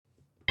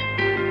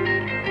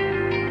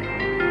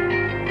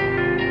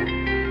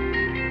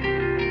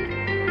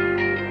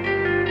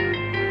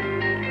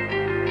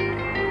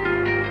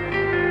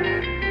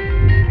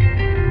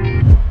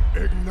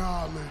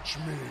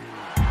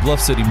Bluff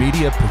City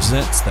Media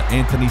presents The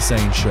Anthony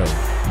Sain Show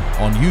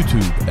on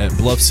YouTube at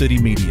Bluff City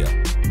Media.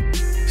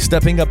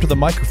 Stepping up to the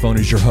microphone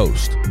is your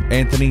host,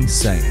 Anthony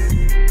Sain.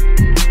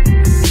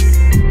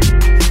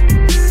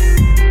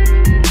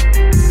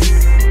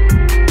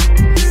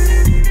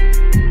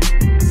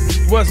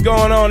 What's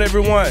going on,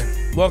 everyone?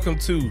 Welcome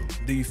to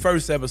the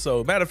first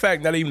episode. Matter of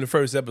fact, not even the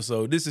first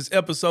episode. This is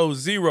episode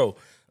 0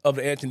 of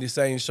The Anthony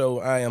Sain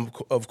Show. I am,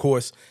 of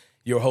course,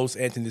 your host,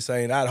 Anthony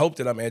Sain. I hope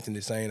that I'm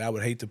Anthony Sain. I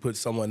would hate to put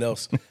someone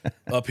else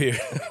up here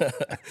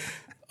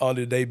on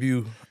the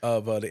debut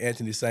of The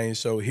Anthony Sain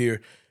Show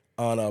here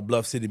on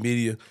Bluff City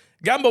Media.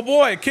 Got my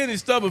boy, Kenny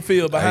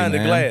Stubblefield, behind the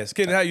glass.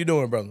 Kenny, how you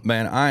doing, brother?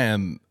 Man, I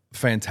am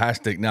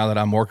fantastic now that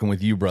I'm working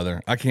with you,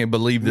 brother. I can't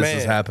believe this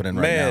is happening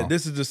right now. Man,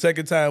 this is the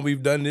second time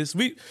we've done this.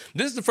 This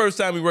is the first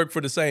time we worked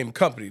for the same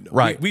company, though.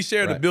 Right. We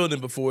shared a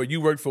building before. You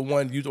worked for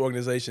one youth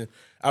organization.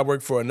 I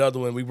worked for another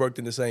one. We worked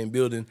in the same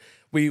building.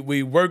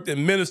 We worked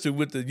and ministered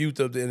with the youth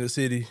of the inner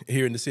city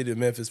here in the city of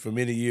Memphis for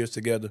many years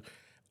together.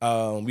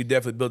 We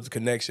definitely built a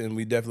connection.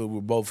 We definitely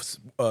were both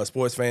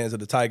sports fans of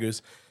the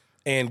Tigers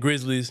and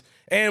Grizzlies.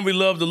 And we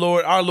love the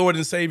Lord, our Lord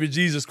and Savior,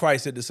 Jesus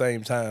Christ, at the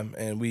same time.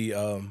 And we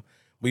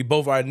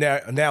both are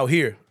now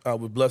here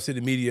with Bluff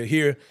City Media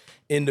here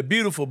in the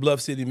beautiful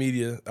Bluff City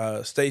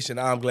Media station.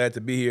 I'm glad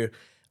to be here.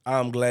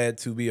 I'm glad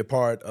to be a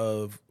part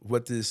of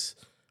what this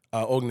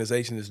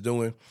organization is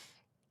doing.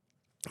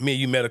 Me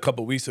and you met a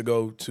couple weeks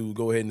ago to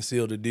go ahead and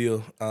seal the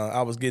deal.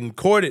 I was getting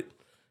courted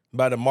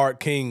by the Mark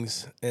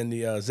Kings and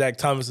the Zach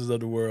Thomases of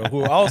the world,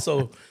 who are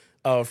also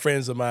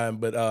friends of mine.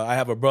 But I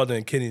have a brother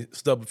in Kenny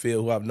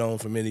Stubblefield, who I've known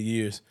for many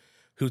years,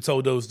 who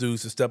told those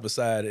dudes to step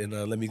aside and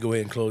let me go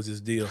ahead and close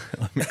this deal.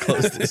 Let me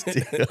close this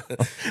deal.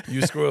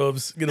 You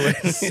scrubs, get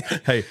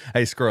away.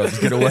 Hey, scrubs,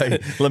 get away.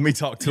 Let me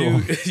talk to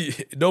him.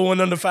 No one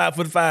under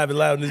 5'5"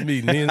 allowed in this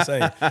meeting. Me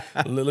insane.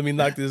 Let me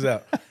knock this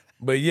out.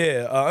 But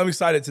yeah, I'm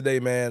excited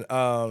today, man.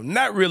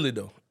 Not really,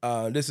 though.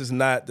 This is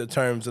not the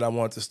terms that I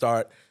want to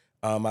start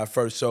my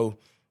first show.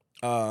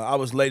 I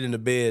was late in the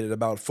bed at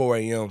about 4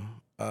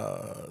 a.m.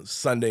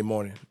 Sunday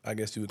morning, I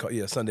guess you would call it.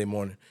 Yeah, Sunday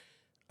morning.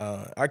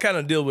 I kind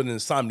of deal with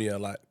insomnia a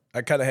lot.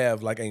 I kind of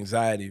have like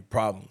anxiety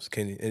problems,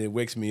 Kenny, and it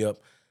wakes me up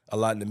a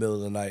lot in the middle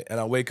of the night. And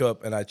I wake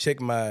up and I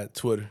check my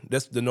Twitter.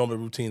 That's the normal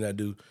routine I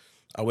do.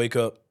 I wake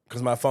up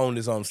because my phone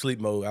is on sleep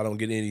mode. I don't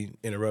get any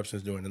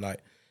interruptions during the night.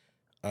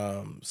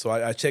 So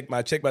I check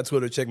my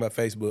Twitter, check my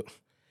Facebook,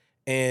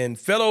 and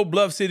fellow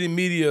Bluff City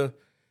Media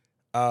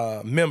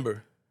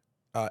member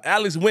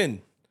Alex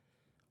Wynn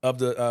of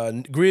the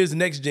Grizz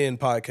Next Gen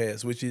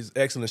podcast, which is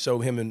an excellent show.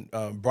 Him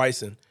and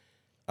Bryson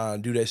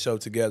do that show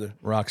together.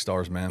 Rock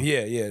stars, man.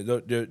 Yeah,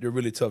 they're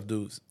really tough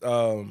dudes.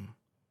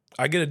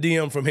 I get a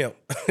DM from him,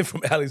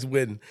 from Alex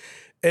Wynn,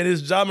 and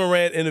it's Ja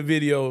Morant in the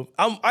video.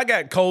 I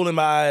got cold in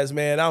my eyes,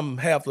 man. I'm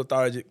half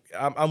lethargic.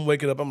 I'm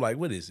waking up. I'm like,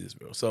 what is this,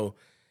 bro? So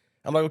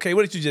I'm like, okay,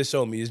 what did you just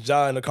show me? Is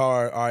Ja in the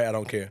car? All right, I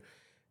don't care.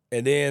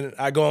 And then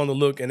I go on to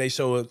look, and they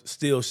show a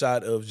still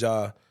shot of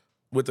Ja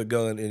with a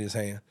gun in his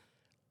hand.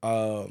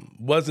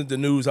 Wasn't the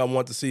news I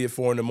want to see at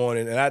 4 a.m.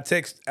 And I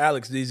text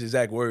Alex these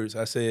exact words.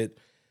 I said,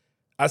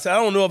 I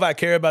don't know if I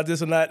care about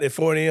this or not at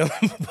 4 a.m.,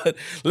 but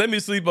let me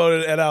sleep on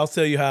it, and I'll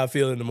tell you how I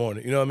feel in the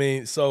morning. You know what I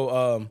mean?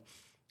 So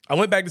I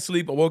went back to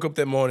sleep. I woke up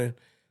that morning,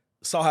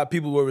 saw how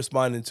people were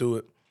responding to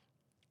it,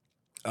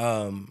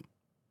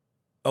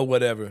 or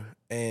whatever.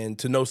 And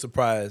to no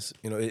surprise,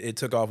 it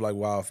took off like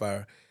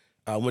wildfire.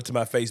 I went to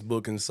my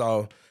Facebook and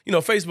saw,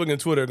 Facebook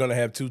and Twitter are going to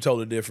have two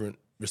totally different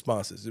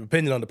responses,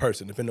 depending on the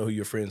person, depending on who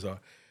your friends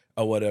are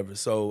or whatever.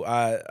 So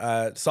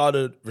I saw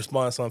the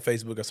response on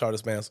Facebook. I saw the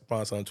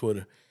response on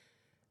Twitter.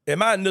 And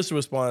my initial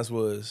response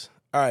was,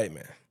 all right,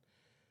 man,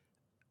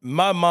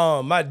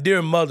 my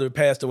dear mother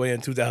passed away in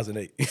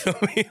 2008. You know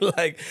what I mean?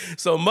 Like,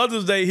 so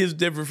Mother's Day is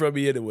different from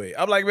me anyway.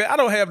 I'm like, man, I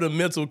don't have the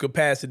mental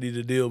capacity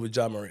to deal with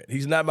Ja Morant.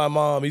 He's not my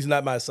mom. He's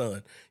not my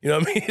son. You know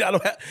what I mean?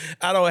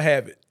 I don't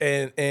have it.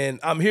 And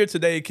I'm here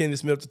today, Kenny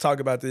Smith, to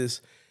talk about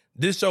this.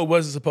 This show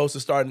wasn't supposed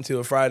to start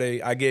until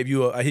Friday. I hit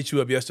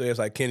you up yesterday. I was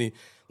like, Kenny,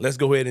 let's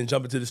go ahead and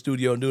jump into the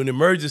studio and do an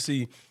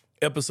emergency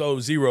episode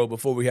 0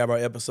 before we have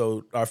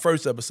our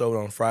first episode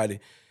on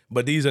Friday.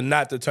 But these are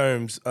not the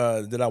terms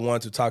that I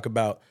wanted to talk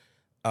about,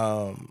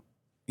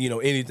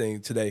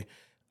 anything today.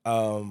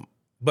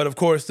 But of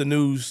course, the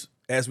news,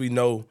 as we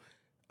know,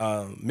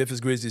 Memphis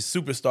Grizzlies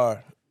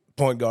superstar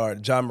point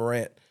guard Ja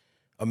Morant,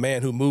 a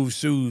man who moves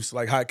shoes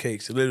like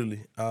hotcakes,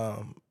 literally.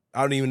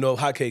 I don't even know if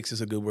hotcakes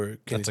is a good word,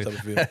 Kenny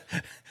Stubblefield.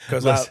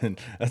 Listen,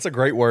 that's a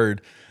great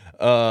word.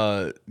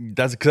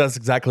 That's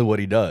exactly what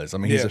he does. I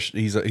mean,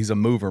 he's a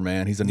mover,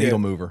 man. He's a needle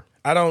mover.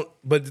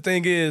 But the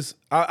thing is,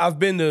 I've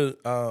been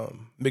to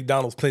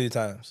McDonald's plenty of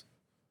times,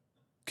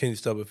 Kenny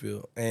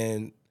Stubblefield,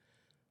 and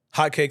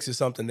hotcakes is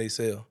something they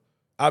sell.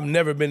 I've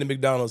never been to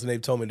McDonald's and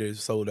they've told me they're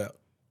sold out,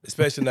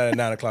 especially not at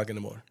 9 o'clock in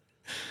the morning.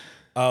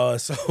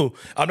 So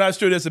I'm not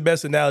sure that's the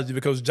best analogy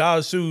because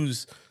Ja's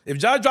shoes,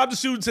 if Ja dropped the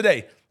shoes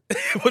today,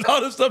 with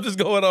all the stuff that's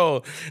going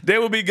on, they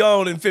will be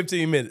gone in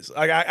 15 minutes.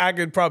 I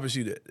can promise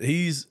you that.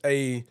 He's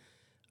a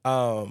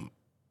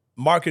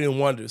marketing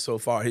wonders so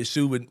far. His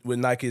shoe with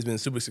Nike has been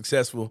super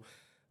successful.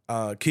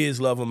 Kids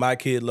love him. My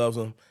kid loves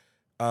him.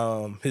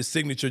 His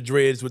signature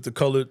dreads with the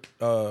colored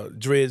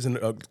dreads and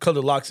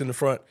colored locks in the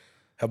front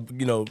have,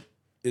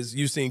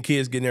 you've seen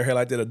kids getting their hair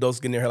like that, adults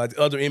getting their hair like that,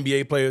 other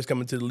NBA players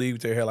coming to the league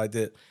with their hair like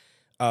that.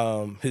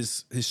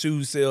 His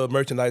shoes sell,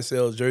 merchandise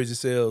sales, jersey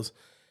sales.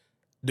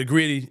 The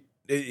Gritty,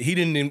 he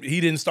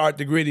didn't start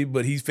the Gritty,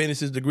 but he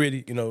finishes the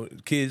Gritty.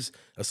 Kids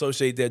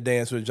associate that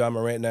dance with Ja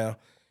Morant now.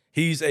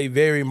 He's a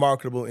very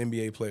marketable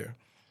NBA player.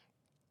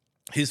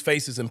 His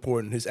face is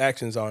important. His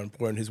actions are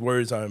important. His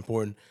words are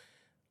important.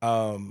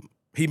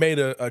 He made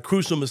a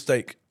crucial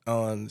mistake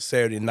on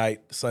Saturday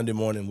night, Sunday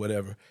morning,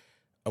 whenever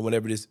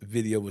this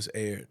video was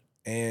aired.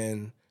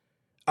 And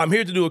I'm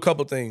here to do a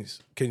couple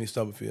things, Kenny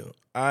Stubblefield.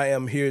 I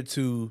am here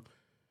to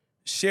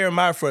share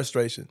my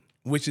frustration,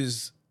 which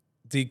is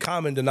the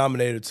common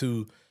denominator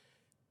to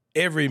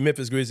every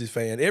Memphis Grizzlies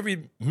fan,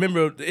 every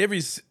member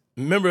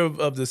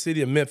of the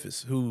city of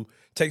Memphis who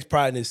takes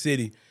pride in his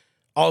city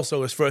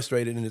also is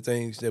frustrated in the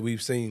things that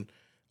we've seen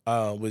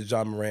with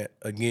Ja Morant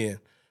again.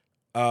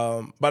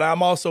 But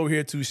I'm also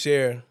here to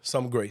share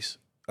some grace,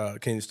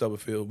 Kenny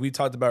Stubblefield. We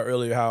talked about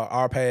earlier how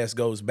our past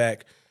goes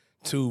back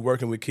to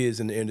working with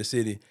kids in the inner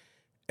city.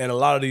 And a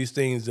lot of these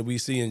things that we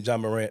see in Ja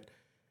Morant,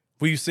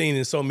 we've seen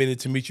in so many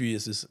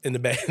Demetriuses in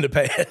the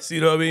past. You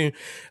know what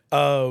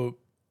I mean?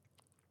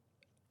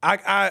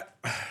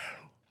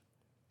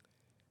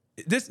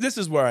 This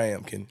is where I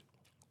am, Kenny.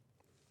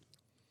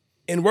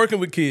 In working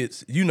with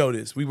kids, you know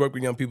this. We work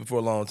with young people for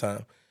a long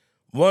time.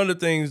 One of the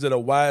things that a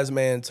wise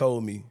man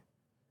told me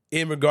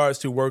in regards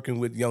to working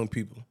with young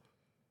people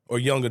or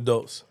young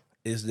adults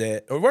is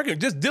that, or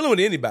just dealing with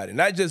anybody,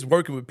 not just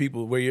working with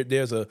people where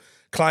there's a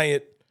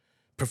client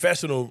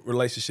professional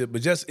relationship,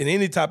 but just in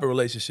any type of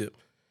relationship.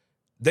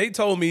 They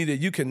told me that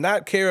you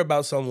cannot care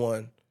about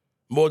someone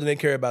more than they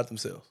care about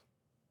themselves.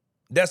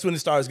 That's when it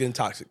starts getting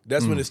toxic.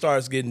 That's when it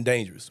starts getting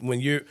dangerous. When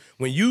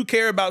you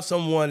care about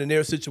someone and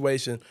their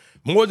situation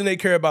more than they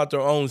care about their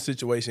own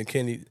situation,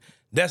 Kenny,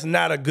 that's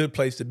not a good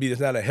place to be.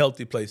 That's not a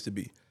healthy place to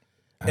be.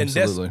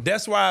 Absolutely. And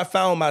that's why I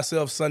found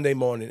myself Sunday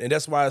morning, and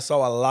that's why I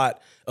saw a lot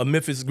of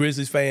Memphis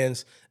Grizzlies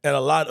fans and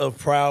a lot of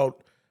proud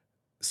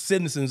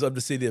citizens of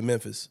the city of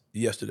Memphis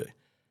yesterday,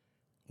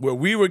 where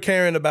we were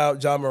caring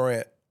about Ja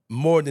Morant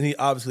more than he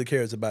obviously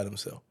cares about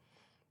himself.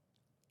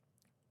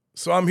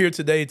 So I'm here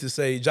today to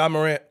say, Ja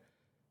Morant,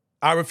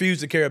 I refuse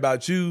to care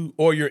about you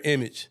or your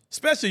image,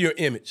 especially your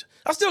image.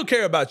 I still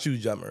care about you,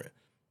 Ja Morant.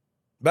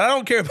 But I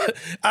don't care about,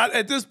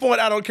 at this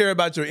point, I don't care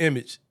about your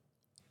image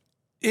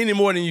any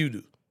more than you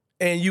do.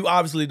 And you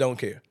obviously don't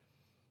care.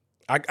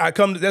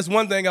 That's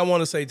one thing I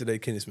want to say today,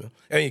 Kenny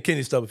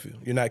Stubblefield.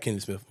 You're not Kenny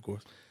Smith, of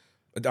course.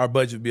 Our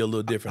budget would be a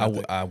little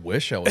different. I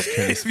wish I was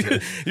Kenny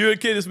Smith. You're a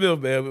Kenny Smith,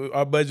 man.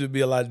 Our budget would be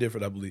a lot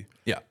different, I believe.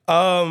 Yeah.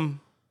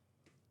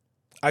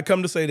 I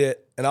come to say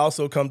that, and I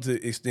also come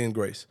to extend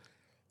grace.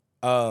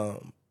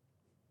 But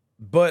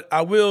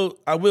I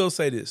will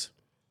say this.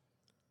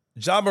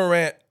 Ja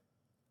Morant,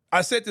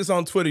 I said this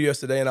on Twitter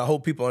yesterday, and I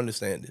hope people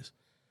understand this.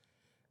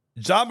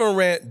 Ja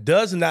Morant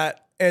does not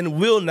and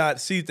will not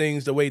see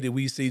things the way that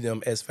we see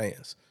them as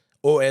fans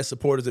or as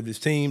supporters of this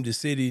team, this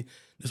city,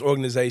 this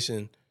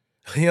organization.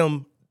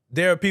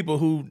 There are people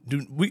who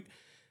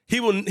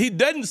he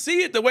doesn't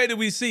see it the way that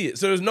we see it.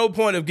 So there's no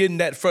point of getting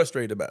that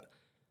frustrated about it.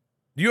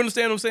 Do you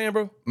understand what I'm saying,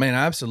 bro? Man,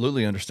 I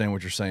absolutely understand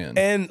what you're saying.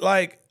 And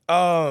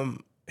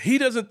he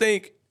doesn't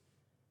think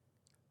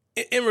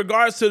in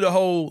regards to the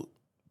whole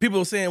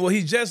people saying, well,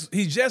 he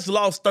just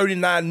lost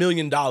 $39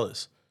 million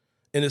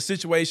in a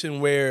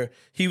situation where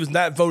he was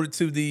not voted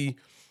to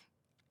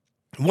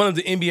one of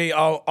the NBA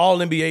all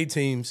NBA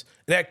teams.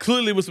 That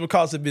clearly was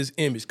because of his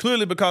image,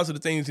 clearly because of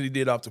the things that he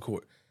did off the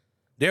court.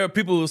 There are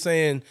people who are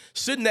saying,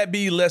 shouldn't that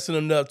be less than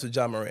enough to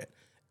Ja Morant?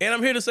 And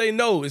I'm here to say,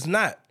 no, it's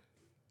not.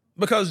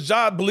 Because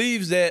Ja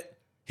believes that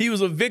he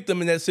was a victim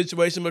in that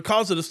situation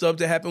because of the stuff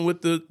that happened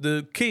with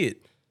the kid,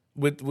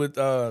 with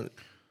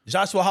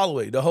Joshua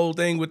Holloway, the whole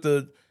thing with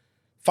the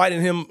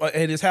fighting him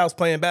at his house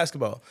playing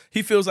basketball.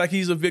 He feels like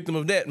he's a victim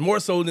of that,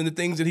 more so than the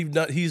things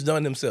that he's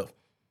done himself.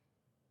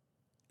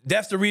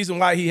 That's the reason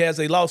why he has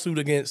a lawsuit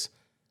against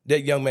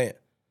that young man.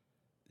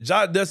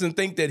 Ja doesn't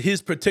think that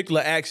his particular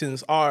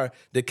actions are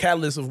the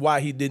catalyst of why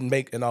he didn't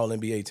make an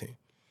All-NBA team.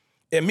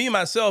 And me,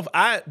 myself,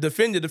 I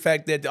defended the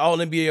fact that the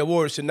All-NBA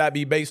awards should not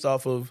be based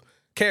off of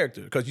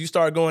character, because you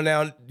start going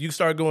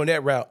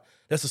that route,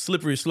 that's a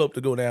slippery slope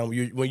to go down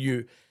when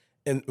you're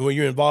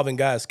involving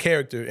guys'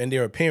 character and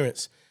their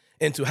appearance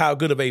into how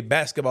good of a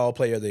basketball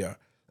player they are.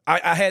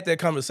 I had that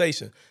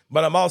conversation,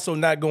 but I'm also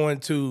not going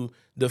to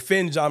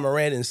defend Ja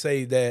Morant and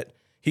say that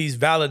he's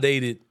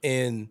validated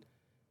in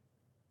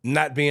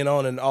not being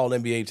on an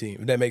All-NBA team,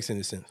 if that makes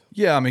any sense.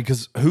 Yeah, I mean,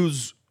 because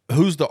who's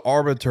the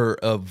arbiter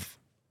of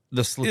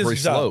the slippery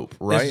slope,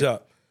 right? It's Ja.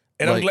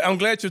 And I'm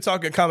glad you're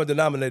talking common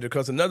denominator,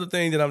 because another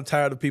thing that I'm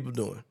tired of people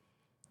doing,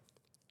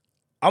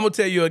 I'm going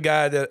to tell you a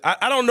guy that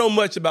I don't know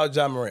much about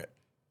Ja Morant.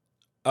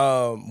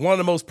 One of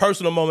the most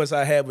personal moments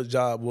I had with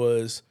Ja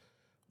was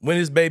when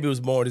his baby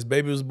was born. His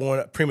baby was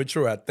born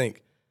premature, I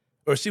think.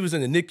 or she was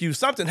in the NICU.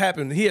 Something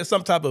happened. She had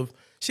some type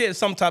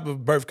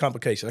of birth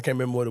complication. I can't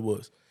remember what it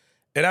was.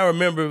 And I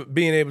remember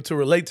being able to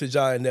relate to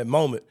Ja in that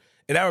moment.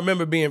 And I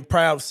remember being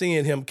proud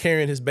seeing him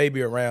carrying his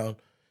baby around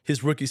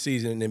his rookie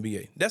season in the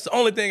NBA. That's the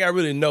only thing I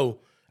really know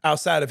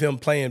outside of him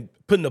putting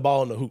the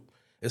ball in the hoop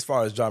as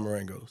far as Ja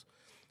Morant goes.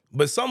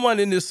 But someone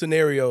in this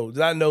scenario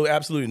that I know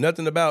absolutely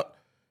nothing about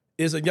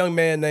is a young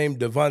man named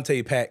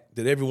Devontae Pack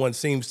that everyone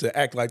seems to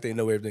act like they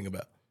know everything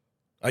about.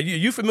 Are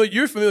you familiar?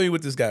 You're familiar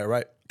with this guy,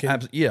 right?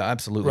 Yeah,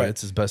 absolutely. Right.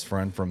 It's his best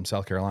friend from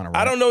South Carolina.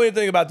 Right? I don't know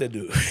anything about that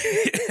dude.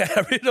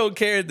 I really don't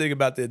care anything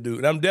about that dude.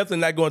 And I'm definitely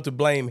not going to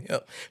blame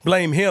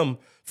him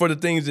for the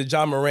things that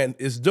Ja Morant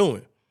is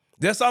doing.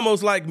 That's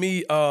almost like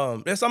me.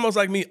 That's almost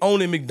like me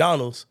owning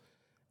McDonald's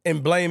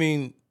and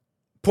blaming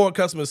poor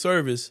customer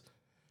service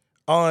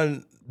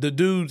on the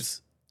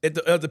dudes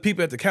the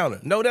people at the counter.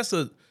 No, that's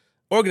a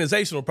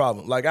organizational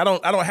problem. Like I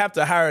don't have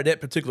to hire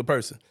that particular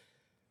person.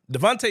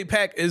 Devontae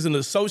Pack is an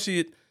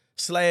associate /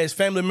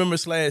 family member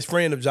 /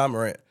 friend of Ja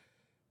Morant.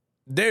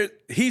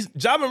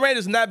 Ja Morant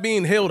is not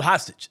being held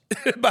hostage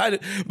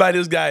by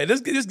this guy.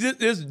 This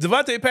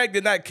Devontae Pack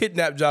did not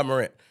kidnap Ja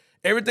Morant.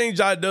 Everything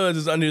Ja does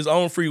is under his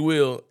own free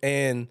will,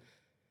 and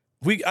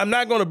I'm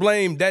not going to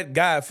blame that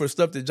guy for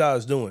stuff that Ja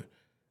is doing.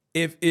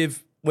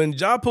 If when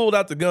Ja pulled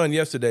out the gun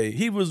yesterday,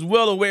 he was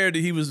well aware that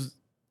he was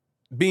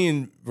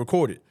being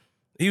recorded.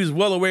 He was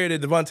well aware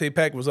that Devontae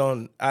Pack was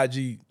on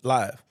IG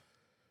Live.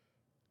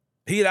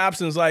 He had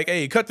options like,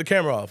 hey, cut the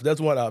camera off.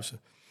 That's one option.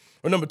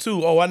 Or number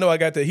two, I know I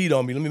got that heat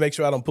on me. Let me make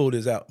sure I don't pull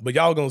this out. But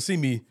y'all gonna see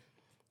me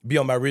be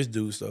on my wrist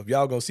dude stuff.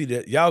 Y'all gonna see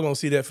that. Y'all gonna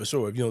see that for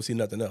sure if you don't see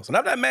nothing else. And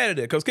I'm not mad at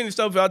that because Kenny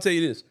Stubbs, I'll tell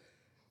you this.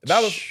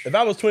 If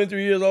I was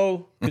 23 years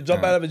old, could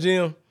jump out of a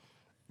gym,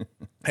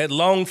 had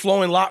long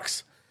flowing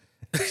locks,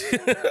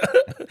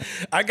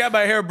 I got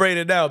my hair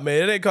braided out,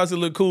 man. It ain't cause it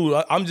look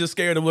cool. I'm just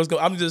scared of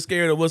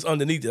what's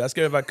underneath it. I'm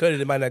scared if I cut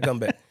it, it might not come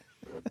back.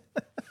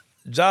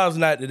 Job's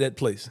not at that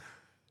place.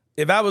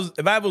 If I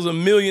was a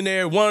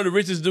millionaire, one of the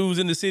richest dudes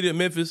in the city of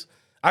Memphis,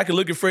 I could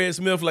look at Fred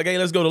Smith like, hey,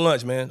 let's go to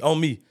lunch, man. On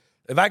me.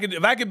 If I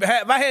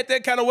had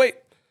that kind of weight,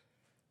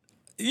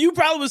 you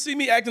probably would see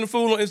me acting a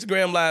fool on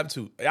Instagram Live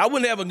too. I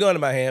wouldn't have a gun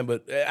in my hand,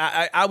 but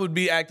I would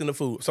be acting a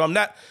fool. So I'm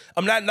not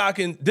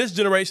knocking this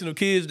generation of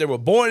kids that were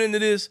born into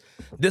this.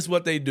 This is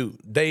what they do.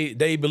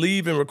 They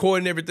believe in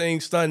recording everything,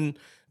 stunning,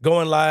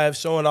 going live,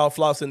 showing off,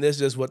 flossing. That's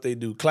just what they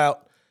do.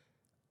 Clout,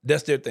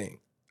 that's their thing.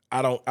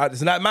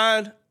 It's not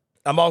mine.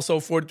 I'm also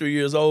 43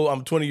 years old.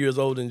 I'm 20 years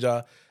old than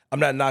Ja. I'm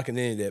not knocking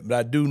any of that, but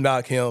I do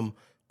knock him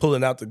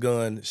pulling out the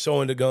gun,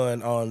 showing the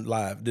gun on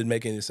live. Didn't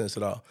make any sense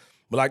at all.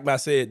 But like I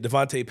said,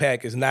 Devontae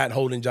Pack is not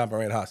holding Ja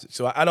Morant hostage.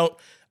 So I don't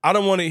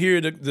want to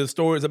hear the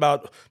stories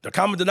about the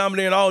common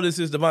denominator and all this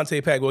is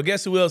Devontae Pack. Well,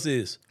 guess who else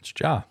is? It's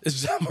Ja.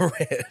 It's Ja Morant.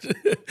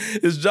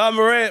 It's Ja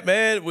Morant,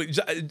 man.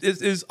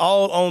 It's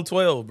all on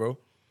 12, bro.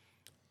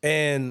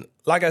 And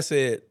like I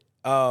said,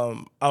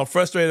 I'm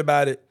frustrated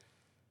about it.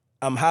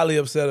 I'm highly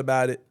upset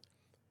about it.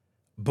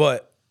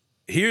 But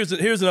here's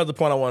another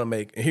point I want to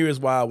make, and here's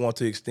why I want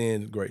to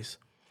extend grace.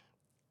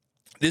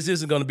 This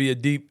isn't going to be a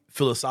deep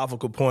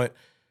philosophical point,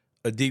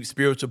 a deep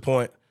spiritual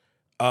point.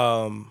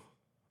 But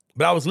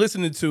I was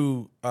listening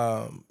to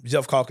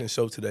Jeff Calkins'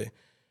 show today,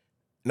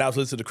 and I was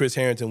listening to Chris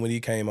Harrington when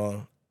he came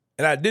on,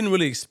 and I didn't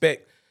really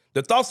expect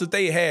the thoughts that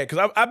they had,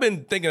 because I've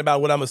been thinking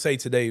about what I'm going to say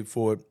today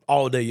for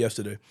all day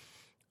yesterday.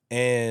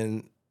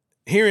 And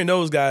hearing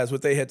those guys,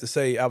 what they had to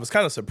say, I was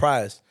kind of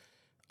surprised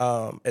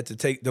at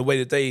the way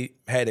that they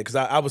had it, because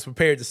I was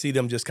prepared to see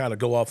them just kind of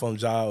go off on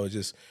Ja or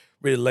just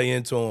really lay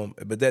into him,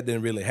 but that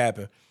didn't really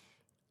happen.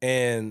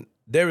 And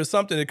there was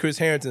something that Chris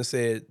Harrington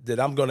said that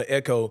I'm going to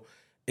echo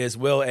as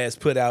well as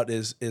put out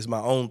as my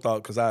own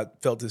thought, because I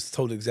felt this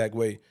total exact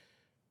way.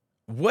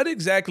 What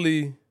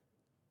exactly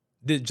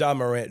did Ja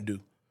Morant do?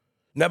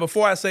 Now,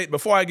 before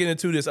I get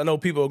into this, I know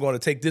people are going to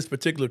take this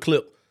particular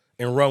clip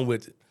and run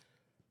with it.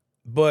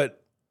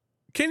 But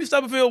Kenny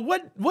Stubblefield,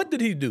 what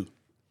did he do?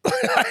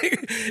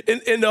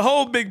 in the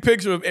whole big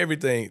picture of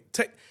everything,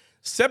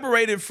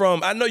 separated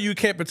from, I know you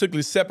can't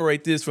particularly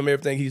separate this from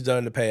everything he's done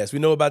in the past. We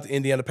know about the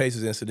Indiana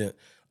Pacers incident.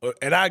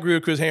 And I agree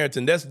with Chris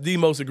Harrington. That's the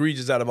most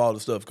egregious out of all the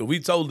stuff, because we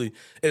totally,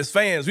 as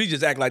fans, we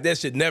just act like that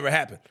shit never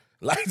happened.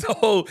 Like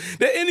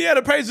the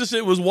Indiana Pacers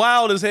shit was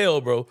wild as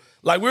hell, bro.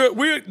 Like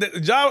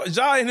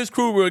Ja and his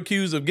crew were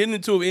accused of getting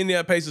into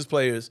Indiana Pacers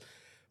players,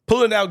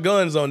 pulling out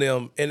guns on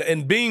them,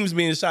 and beams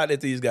being shot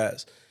at these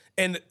guys.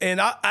 And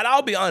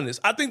I'll be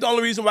honest, I think the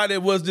only reason why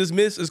that was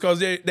dismissed is because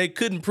they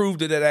couldn't prove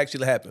that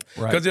actually happened.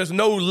 Because there's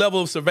no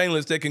level of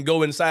surveillance that can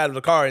go inside of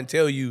the car and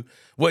tell you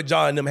what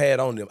Ja and them had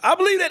on them. I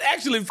believe that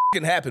actually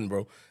fucking happened,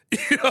 bro.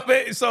 You know what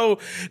I mean? So,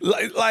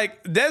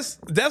 like that's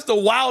the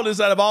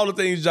wildest out of all the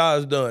things Ja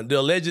has done. The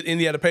alleged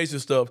Indiana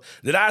Pacers stuff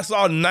that I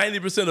saw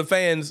 90% of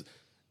fans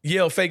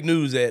yell fake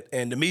news at,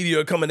 and the media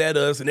are coming at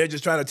us, and they're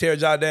just trying to tear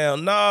Ja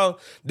down. No,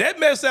 that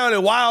mess sounded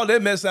wild.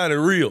 That mess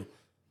sounded real.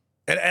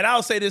 And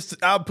I'll say this,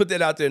 I'll put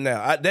that out there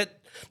now.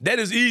 That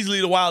is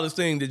easily the wildest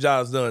thing that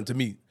Ja's done to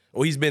me,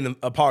 or he's been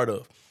a part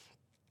of.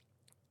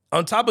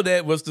 On top of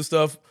that was the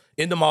stuff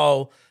in the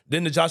mall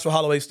then the Joshua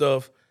Holloway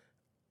stuff,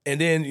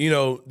 and then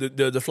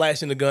the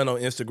flashing the gun on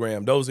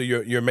Instagram. Those are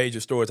your major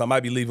stories. I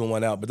might be leaving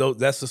one out, but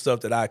that's the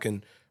stuff that I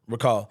can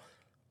recall.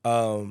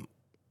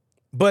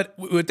 But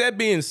with that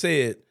being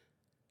said,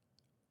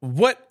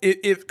 what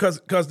if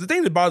because the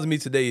thing that bothers me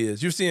today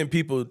is you're seeing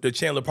people, the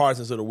Chandler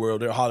Parsons of the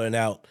world, they're hollering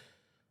out,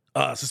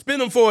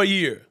 suspend him for a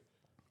year.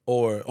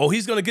 Or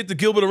he's gonna get the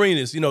Gilbert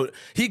Arenas.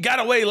 He got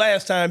away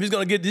last time. He's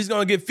gonna get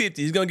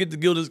 50. He's gonna get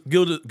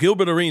the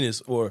Gilbert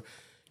Arenas. Or,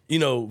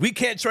 we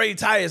can't trade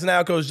Tyus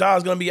now because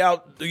Ja's gonna be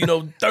out,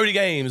 30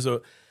 games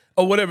or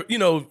whatever.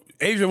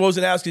 Adrian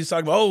Wojnarowski is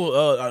talking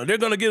about, they're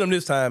gonna get him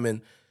this time.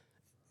 And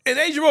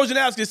Adrian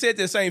Wojnarowski said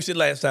that same shit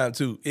last time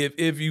too.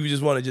 If you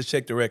just want to just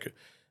check the record.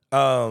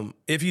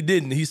 If he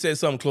didn't, he said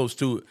something close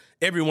to it.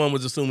 Everyone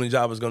was assuming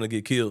Ja was gonna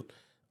get killed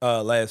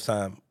last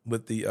time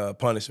with the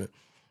punishment.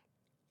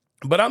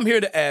 But I'm here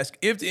to ask,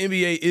 if the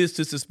NBA is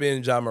to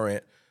suspend Ja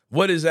Morant,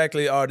 what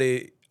exactly are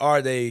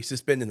they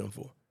suspending him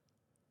for?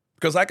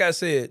 Because like I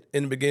said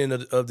in the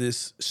beginning of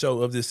this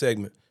show, of this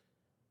segment,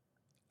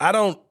 I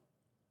don't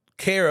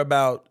care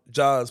about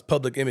Ja's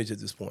public image at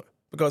this point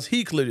because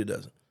he clearly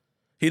doesn't.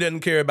 He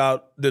doesn't care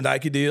about the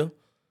Nike deal.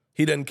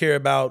 He doesn't care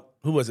about,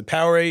 who was it,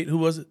 Powerade? Who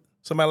was it?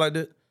 Somebody like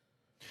that?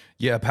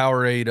 Yeah,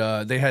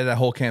 Powerade. They had that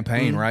whole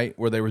campaign, right,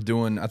 where they were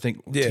doing, I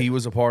think T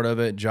was a part of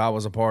it, Ja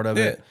was a part of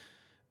it.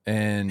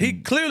 And he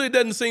clearly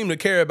doesn't seem to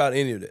care about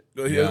any of it,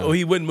 or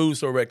he wouldn't move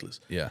so reckless.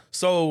 Yeah.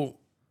 So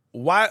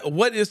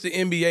what is the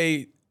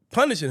NBA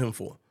punishing him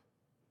for?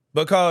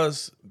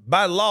 Because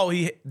by law,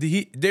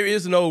 there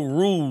is no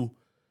rule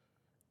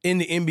in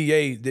the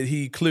NBA that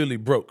he clearly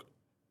broke.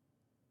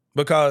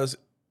 Because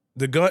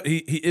the gun, he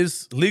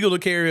is legal to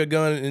carry a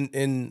gun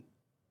in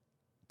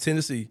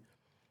Tennessee.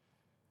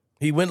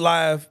 He went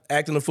live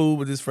acting a fool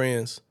with his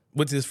friend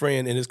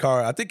in his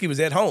car. I think he was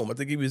at home. I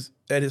think he was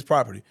at his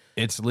property.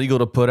 It's legal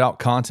to put out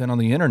content on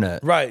the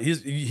internet. Right.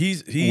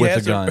 He with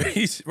has a gun.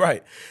 He's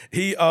right.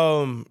 I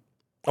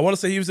want to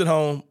say he was at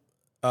home.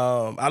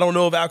 I don't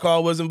know if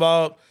alcohol was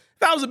involved.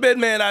 If I was a bet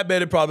man, I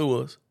bet it probably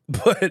was.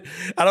 But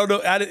I don't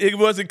know. It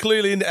wasn't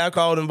clearly in the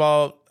alcohol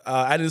involved.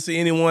 I didn't see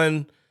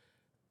anyone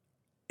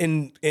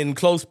in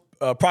close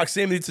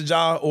proximity to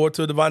Ja or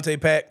to Devontae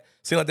Pack.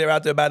 Seemed like they were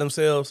out there by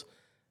themselves.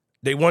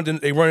 They weren't in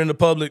the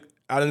public.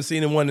 I didn't see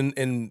anyone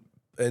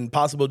in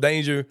possible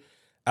danger.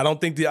 I don't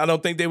think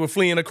they were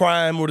fleeing a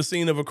crime or the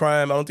scene of a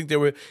crime. I don't think they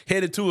were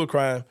headed to a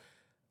crime.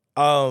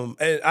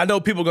 And I know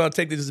people are gonna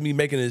take this as me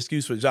making an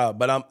excuse for Ja,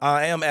 but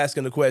I am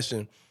asking the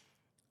question: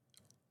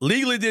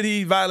 legally, did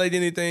he violate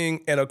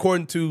anything? And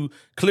according to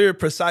clear,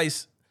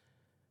 precise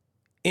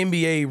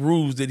NBA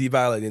rules, did he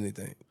violate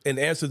anything? And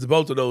the answer to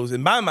both of those,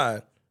 in my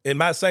mind, in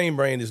my sane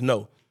brain, is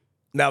no.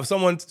 Now, if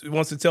someone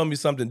wants to tell me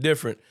something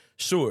different,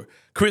 sure.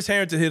 Chris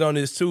Harrington hit on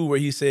this too, where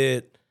he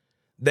said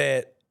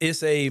that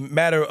it's a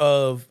matter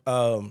of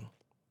the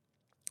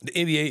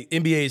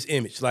NBA's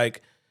image.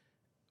 Like,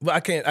 well, I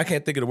can't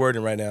think of the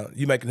wording right now.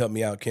 You might can help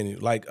me out, can you?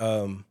 Like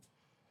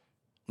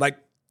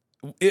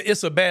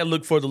it's a bad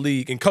look for the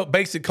league and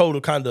basic code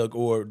of conduct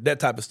or that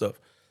type of stuff.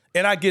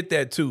 And I get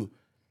that too,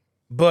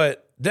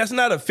 but that's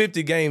not a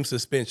 50-game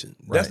suspension.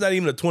 Right. That's not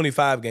even a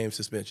 25-game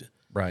suspension.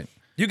 Right.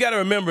 You got to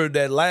remember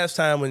that last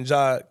time when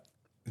Ja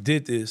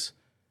did this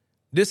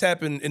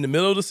happened in the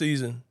middle of the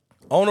season,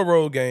 on a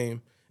road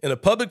game, in a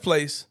public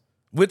place,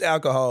 with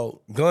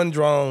alcohol, gun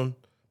drawn,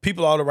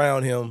 people all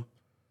around him.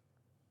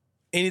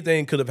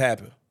 Anything could have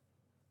happened.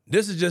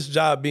 This is just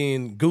Ja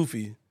being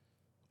goofy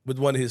with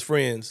one of his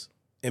friends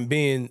and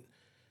being,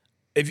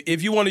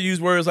 if you want to use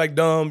words like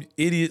dumb,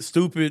 idiot,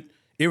 stupid,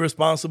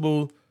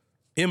 irresponsible,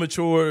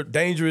 immature,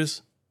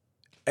 dangerous,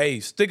 hey,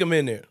 stick them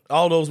in there.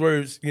 All those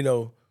words,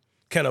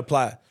 can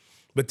apply.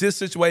 But this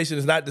situation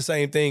is not the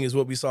same thing as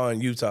what we saw in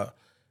Utah.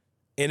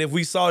 And if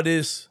we saw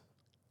this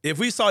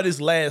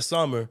last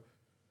summer,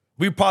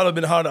 we probably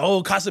been hard.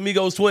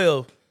 Casamigos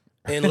 12,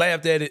 and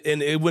laughed at it,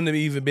 and it wouldn't have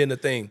even been a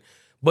thing.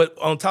 But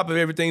on top of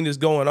everything that's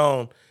going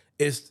on,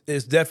 it's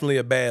definitely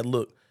a bad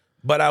look.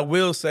 But I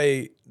will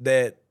say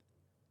that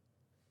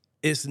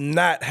it's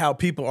not how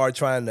people are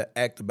trying to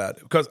act about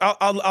it. Because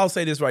I'll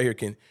say this right here,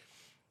 Ken.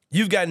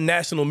 You've got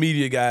national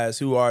media guys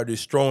who are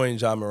destroying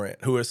Ja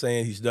Morant, who are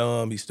saying he's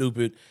dumb, he's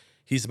stupid,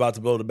 he's about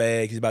to blow the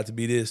bag, he's about to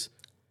be this.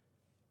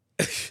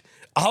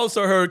 I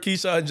also heard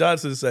Keyshawn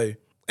Johnson say,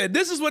 and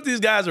this is what these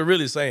guys are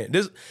really saying.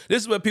 This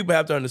is what people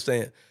have to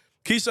understand.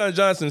 Keyshawn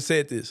Johnson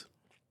said this.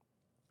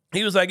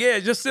 He was like, yeah,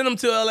 just send him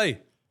to LA.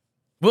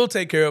 We'll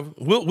take care of him.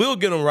 We'll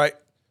get him right.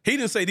 He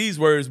didn't say these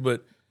words,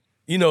 but,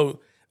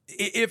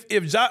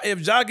 if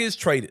Ja gets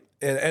traded,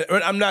 and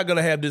I'm not going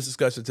to have this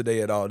discussion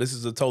today at all. This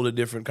is a totally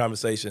different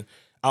conversation.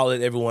 I'll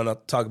let everyone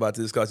talk about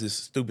this because it's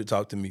stupid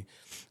talk to me.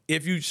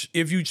 If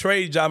you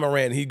trade Ja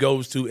Morant, he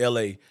goes to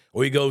LA,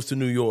 or he goes to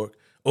New York,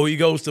 or he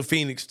goes to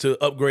Phoenix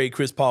to upgrade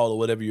Chris Paul or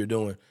whatever you're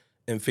doing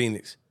in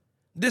Phoenix,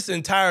 this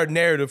entire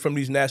narrative from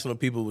these national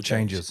people will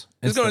change. It's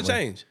going to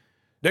change.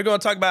 They're going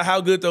to talk about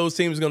how good those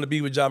teams are going to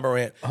be with Ja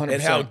Morant 100%.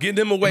 And how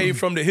getting him away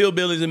from the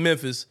hillbillies in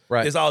Memphis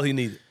is all he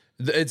needed.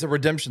 It's a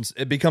redemption.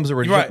 It becomes a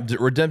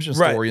redemption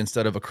story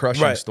instead of a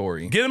crushing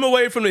story. Get him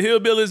away from the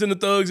hillbillies and the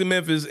thugs in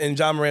Memphis, and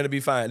Ja Morant will be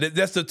fine.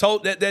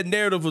 That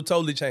narrative will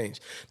totally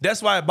change.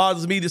 That's why it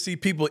bothers me to see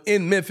people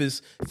in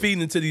Memphis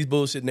feeding into these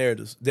bullshit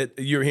narratives that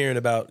you're hearing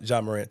about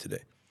Ja Morant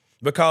today,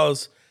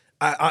 because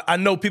I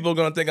know people are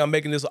gonna think I'm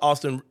making this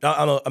I'm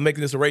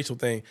making this a racial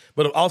thing.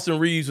 But if Austin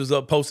Reeves was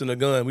up posting a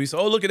gun, we say,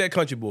 "Oh, look at that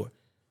country boy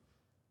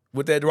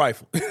with that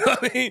rifle."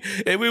 I mean,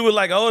 and we were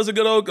like, "Oh, it's a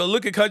good old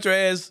look at country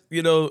ass,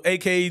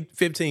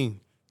 AK-15."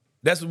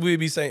 That's what we'd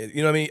be saying.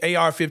 You know what I mean?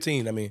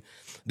 AR-15. I mean,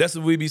 that's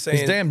what we'd be saying.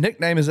 His damn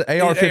nickname is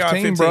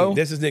AR-15, bro.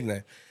 That's his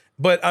nickname.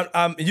 But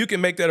you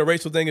can make that a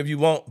racial thing if you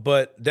want,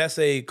 but that's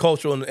a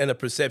cultural and a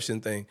perception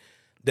thing.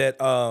 That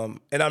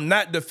and I'm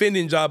not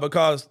defending Ja,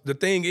 because the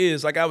thing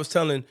is, like I was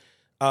telling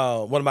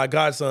one of my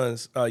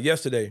godsons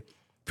yesterday,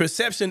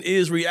 perception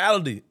is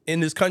reality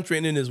in this country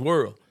and in this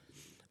world.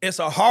 It's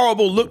a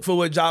horrible look for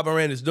what Ja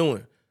Morant is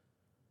doing.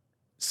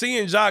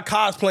 Seeing Ja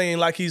cosplaying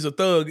like he's a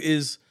thug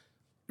is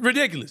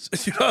ridiculous.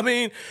 You know what I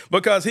mean?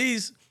 Because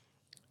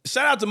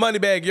shout out to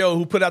Moneybag Yo,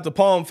 who put out the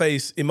palm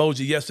face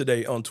emoji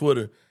yesterday on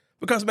Twitter.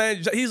 Because,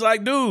 man, he's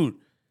like, dude,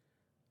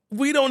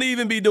 we don't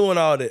even be doing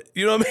all that.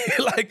 You know what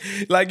I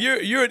mean? like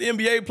you're an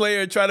NBA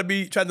player trying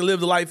to live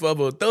the life of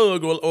a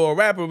thug or a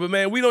rapper, but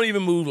man, we don't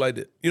even move like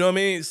that. You know what I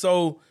mean?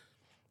 So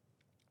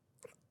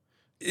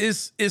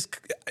it's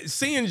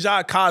seeing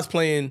Ja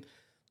cosplaying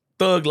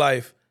thug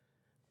life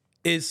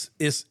is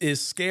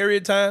scary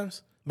at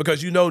times,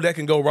 because you know that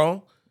can go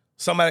wrong.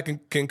 Somebody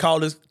can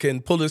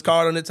pull his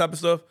card on that type of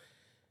stuff.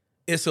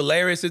 It's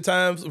hilarious at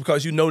times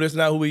because you know that's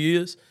not who he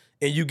is,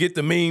 and you get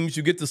the memes,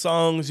 you get the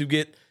songs, you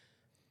get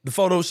the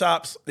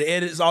photoshops, the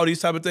edits, all these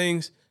type of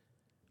things.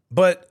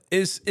 But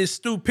it's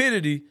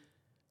stupidity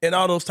and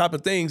all those type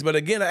of things. But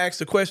again, I asked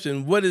the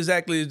question, what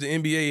exactly is the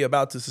NBA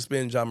about to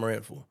suspend Ja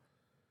Morant for?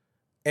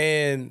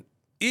 And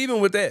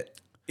even with that,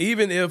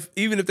 even if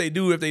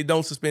they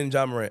don't suspend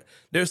Ja Morant,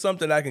 there's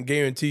something I can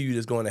guarantee you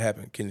that's going to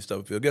happen, Kenny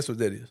Stubblefield. Guess what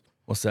that is?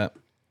 What's that?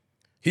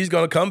 He's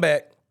going to come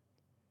back.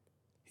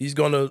 He's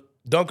going to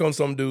dunk on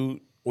some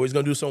dude, or he's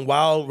going to do some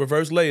wild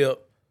reverse layup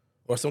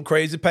or some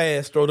crazy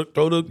pass, throw the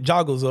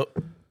joggles up.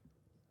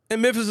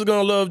 And Memphis is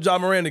going to love Ja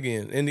Morant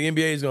again, and the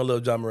NBA is going to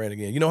love Ja Morant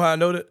again. You know how I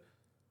know that?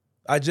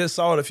 I just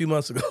saw it a few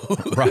months ago.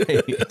 Right.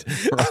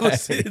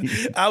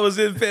 I was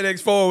in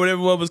FedEx Forward when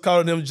everyone was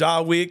calling him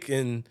Ja Wick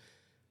and,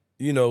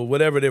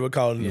 whatever they were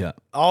calling him. Yeah.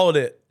 All of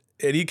that.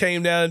 And he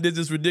came down and did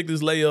this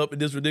ridiculous layup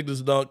and this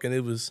ridiculous dunk, and he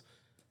was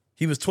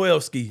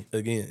 12 ski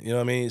again. You know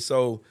what I mean?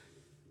 So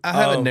I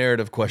have a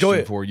narrative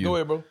question for you. Go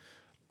ahead, bro.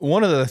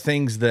 One of the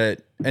things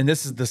that, and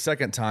this is the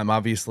second time,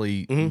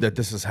 obviously, that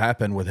this has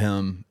happened with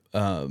him,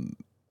 and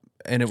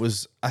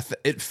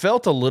it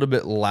felt a little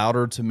bit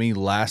louder to me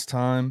last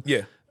time.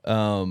 Yeah.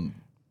 I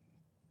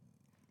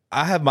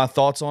have my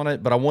thoughts on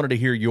it, but I wanted to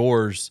hear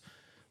yours.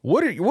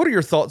 What are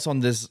your thoughts on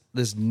this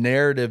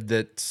narrative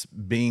that's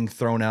being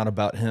thrown out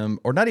about him,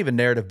 or not even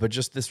narrative, but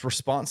just this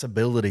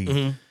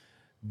responsibility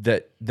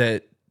that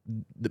the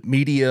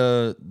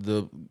media,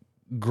 the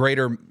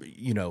greater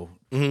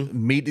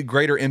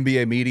greater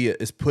NBA media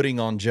is putting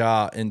on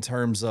Ja in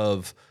terms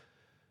of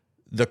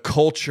the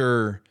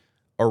culture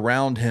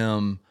around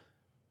him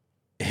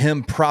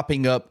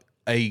propping up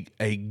a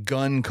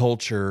gun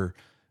culture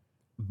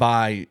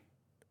by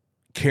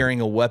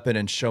carrying a weapon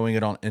and showing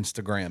it on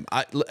Instagram.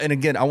 And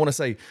again, I want to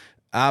say,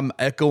 I'm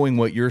echoing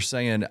what you're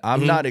saying.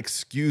 I'm not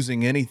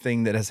excusing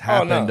anything that has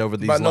happened over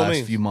these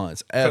last few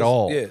months at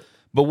all. Yeah.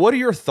 But what are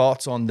your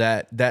thoughts on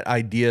that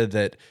idea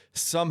that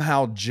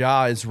somehow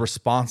Ja is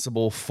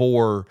responsible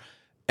for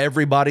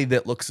everybody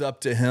that looks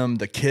up to him,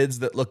 the kids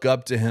that look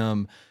up to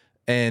him,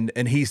 and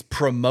he's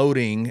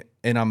promoting,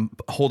 and I'm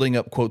holding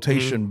up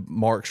quotation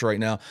marks right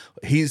now,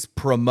 he's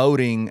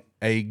promoting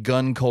a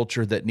gun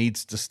culture that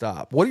needs to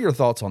stop. What are your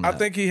thoughts on that? I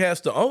think he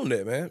has to own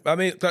that, man. I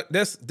mean,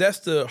 that's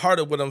the heart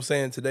of what I'm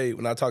saying today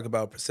when I talk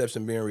about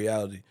perception being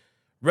reality.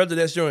 Whether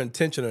that's your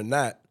intention or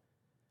not,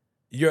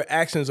 your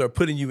actions are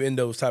putting you in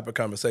those type of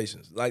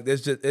conversations. Like, it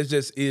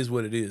just is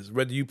what it is,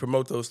 whether you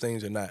promote those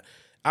things or not.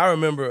 I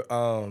remember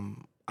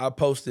I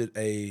posted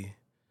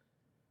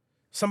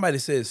somebody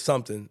said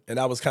something, and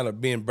I was kind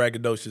of being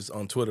braggadocious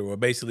on Twitter, or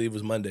basically it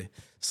was Monday.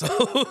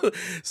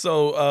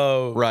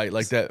 So right,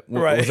 like that.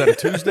 Right. Was that a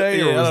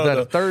Tuesday or was that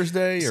a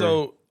Thursday? Or?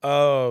 So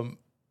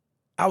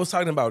I was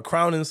talking about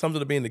crowning something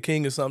to being the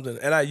king or something,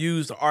 and I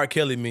used the R.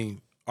 Kelly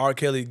meme, R.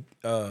 Kelly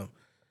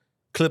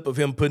clip of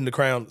him putting the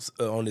crown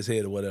on his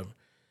head or whatever.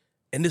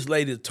 And this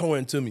lady tore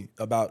into me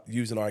about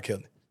using R.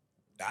 Kelly.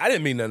 I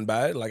didn't mean nothing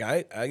by it. Like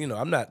I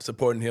I'm not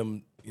supporting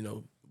him,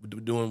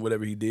 doing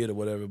whatever he did or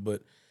whatever,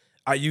 but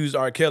I used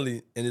R.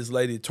 Kelly, and this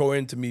lady tore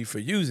into me for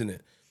using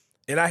it.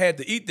 And I had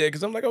to eat that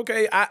because I'm like,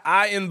 okay,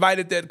 I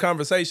invited that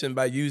conversation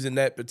by using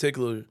that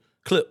particular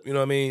clip. You know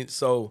what I mean?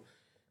 So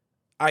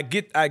I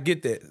get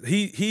that.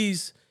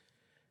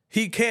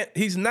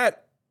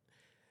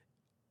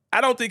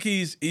 I don't think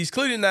he's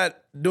clearly not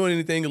doing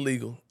anything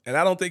illegal. And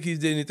I don't think he's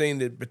did anything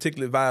that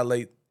particularly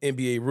violate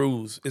NBA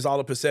rules. It's all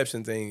a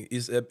perception thing.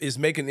 It's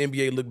making the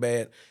NBA look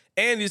bad.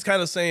 And he's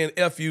kind of saying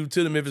F you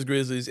to the Memphis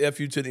Grizzlies, F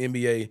you to the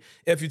NBA,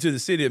 F you to the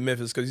city of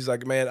Memphis, because he's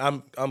like, man,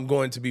 I'm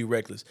going to be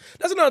reckless.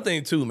 That's another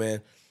thing too,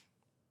 man.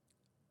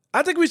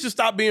 I think we should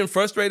stop being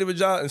frustrated with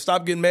Ja and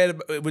stop getting mad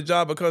with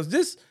Ja, because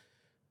this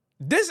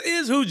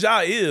is who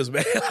Ja is,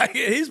 man. Like,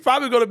 he's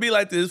probably going to be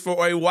like this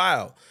for a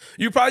while.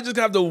 You probably just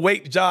have to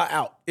wait Ja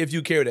out if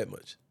you care that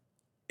much.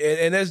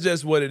 And that's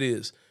just what it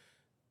is.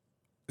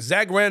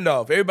 Zach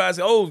Randolph, everybody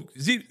say, oh,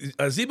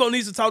 Zebo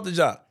needs to talk to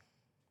Ja.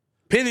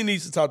 Penny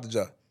needs to talk to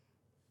Ja.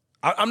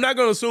 I'm not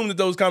going to assume that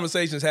those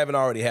conversations haven't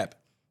already happened.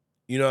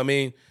 You know what I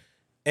mean?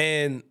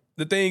 And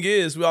the thing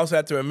is, we also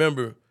have to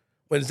remember,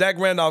 when Zach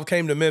Randolph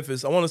came to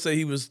Memphis, I want to say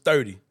he was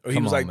 30, or he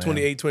was like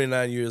 28,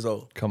 29 years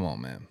old. Come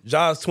on, man.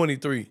 Ja's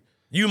 23.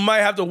 You might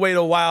have to wait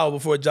a while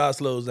before Ja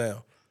slows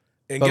down.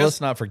 And but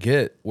let's not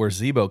forget where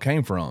Zebo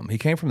came from. He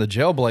came from the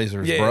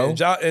Jailblazers, bro.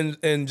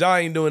 And Ja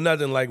ain't doing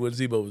nothing like what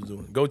Zebo was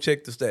doing. Go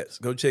check the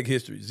stats. Go check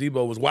history.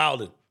 Zebo was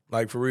wilding,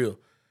 like for real.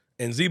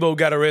 And Zebo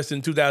got arrested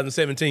in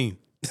 2017.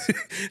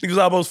 He was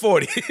almost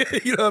 40.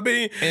 You know what I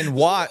mean? In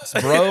Watts,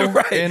 bro.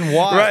 Right. In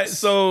Watts. Right.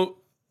 So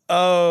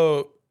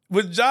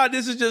with Ja,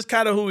 this is just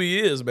kind of who he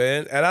is,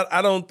 man. And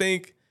I don't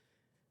think,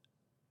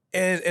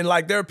 and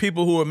like there are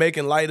people who are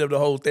making light of the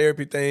whole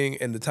therapy thing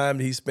and the time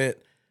that he spent.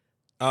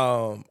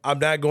 I'm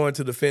not going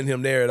to defend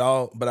him there at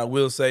all, but I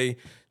will say,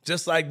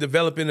 just like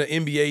developing an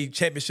NBA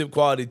championship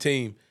quality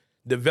team,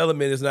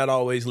 development is not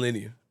always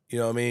linear. You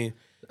know what I mean?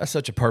 That's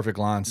such a perfect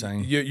line,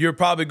 saying. You're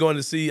probably going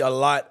to see a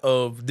lot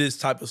of this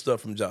type of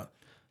stuff from Ja.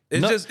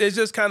 It's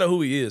just kind of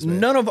who he is,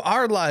 man. None of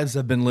our lives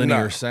have been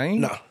linear,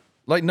 saying. No.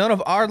 Like none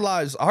of our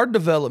lives, our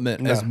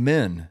development as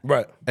men,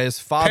 right, as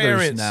fathers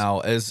parents, now,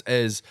 as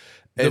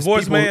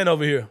divorced people, man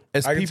over here,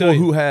 as people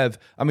who have.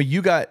 I mean,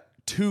 you got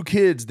 2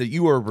 kids that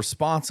you are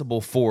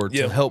responsible for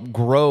to help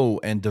grow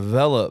and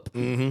develop.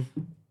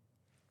 Mm-hmm.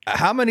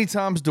 How many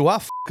times do I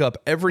fuck up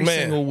every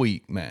single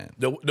week, man?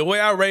 The way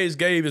I raised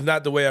Gabe is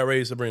not the way I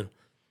raised Sabrina.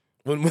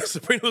 When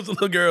Sabrina was a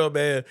little girl,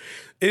 man,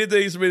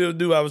 anything Sabrina would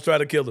do, I was trying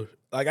to kill her.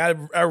 Like,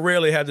 I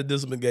rarely had to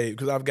discipline Gabe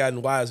because I've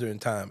gotten wiser in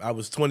time. I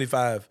was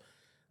 25.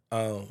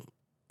 I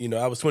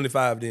was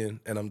 25 then,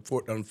 and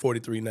I'm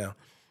 43 now.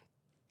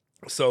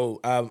 So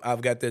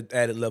I've got that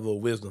added level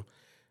of wisdom.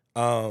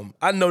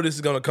 I know this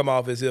is going to come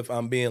off as if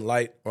I'm being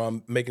light or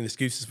I'm making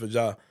excuses for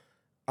Ja.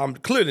 I'm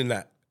clearly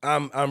not.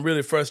 I'm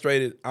really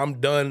frustrated.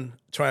 I'm done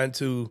trying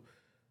to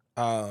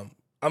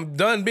I'm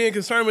done being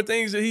concerned with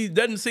things that he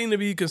doesn't seem to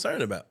be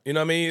concerned about. You know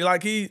what I mean?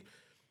 Like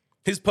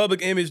his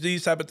public image,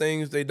 these type of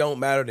things, they don't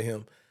matter to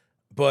him.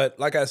 But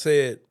like I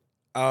said,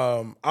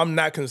 I'm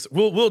not concerned.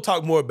 We'll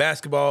talk more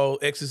basketball,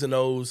 X's and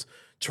O's,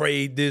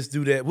 trade this,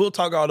 do that. We'll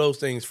talk all those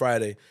things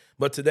Friday.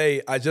 But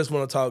today, I just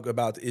want to talk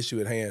about the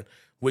issue at hand,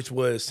 which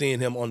was seeing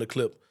him on the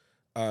clip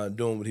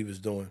doing what he was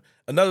doing.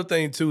 Another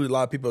thing, too, a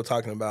lot of people are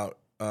talking about,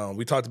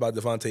 we talked about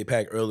Devontae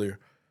Pack earlier.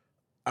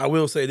 I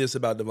will say this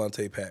about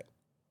Devontae Pack.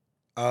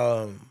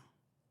 A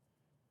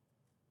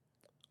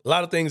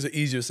lot of things are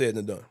easier said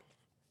than done.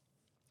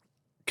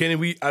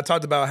 Kenny, I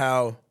talked about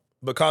how,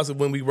 because of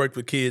when we worked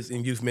with kids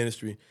in youth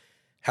ministry,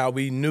 how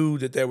we knew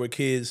that there were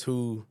kids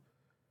who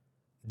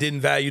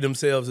didn't value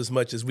themselves as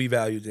much as we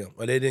valued them,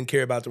 or they didn't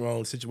care about their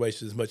own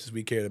situation as much as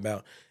we cared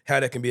about, how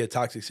that can be a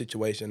toxic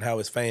situation, how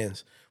as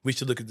fans, we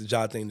should look at the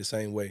Ja thing the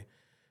same way.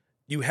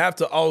 You have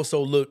to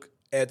also look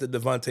at the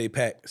Devontae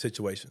Pack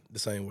situation the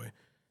same way.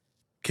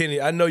 Kenny,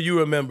 I know you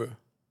remember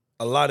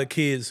a lot of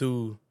kids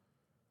who,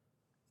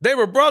 they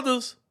were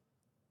brothers,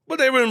 but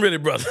they weren't really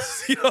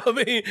brothers. You know what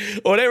I mean?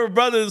 Or they were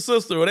brother and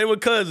sister, or they were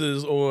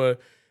cousins, or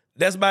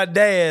that's my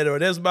dad, or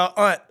that's my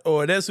aunt,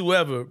 or that's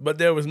whoever, but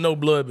there was no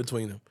blood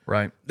between them.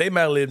 Right. They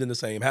might have lived in the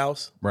same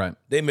house. Right.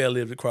 They may have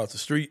lived across the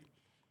street.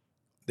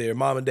 Their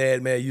mom and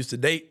dad may have used to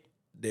date.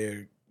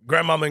 Their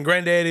grandmama and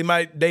granddaddy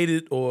might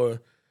dated,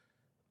 or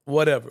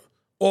whatever.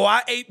 Or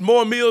I ate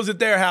more meals at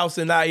their house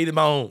than I ate at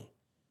my own.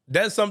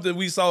 That's something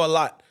we saw a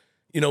lot,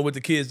 with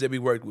the kids that we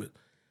worked with.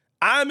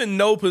 I'm in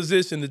no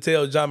position to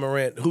tell Ja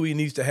Morant who he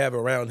needs to have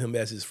around him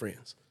as his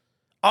friends.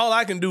 All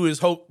I can do is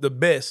hope the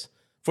best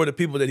for the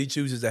people that he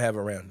chooses to have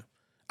around him.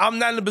 I'm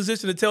not in a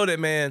position to tell that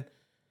man,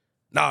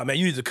 nah, man,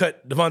 you need to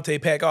cut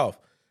Devontae Pack off.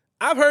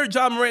 I've heard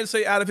Ja Morant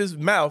say out of his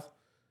mouth,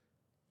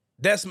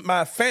 that's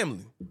my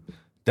family.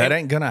 That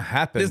ain't gonna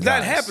happen. It's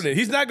not happening.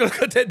 He's not gonna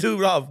cut that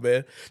dude off,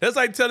 man. That's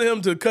like telling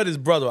him to cut his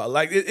brother off.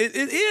 Like it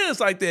is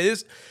like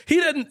that.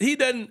 He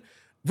doesn't.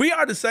 We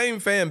are the same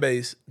fan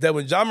base that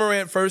when Ja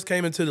Morant first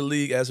came into the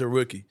league as a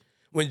rookie,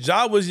 when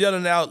Ja was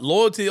yelling out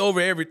loyalty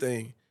over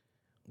everything,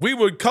 we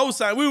were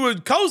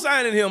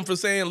co-signing him for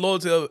saying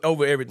loyalty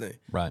over everything.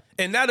 Right.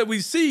 And now that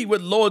we see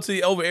what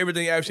loyalty over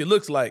everything actually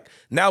looks like,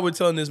 now we're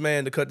telling this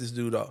man to cut this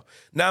dude off.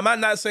 Now,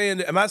 am I saying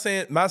that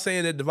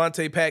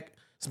Devontae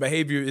Pack's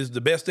behavior is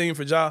the best thing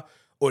for Ja,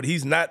 or that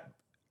he's not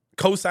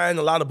co-signing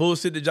a lot of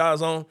bullshit that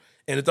Ja's on,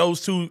 and if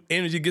those two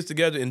energy gets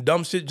together and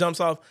dumb shit jumps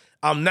off?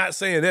 I'm not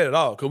saying that at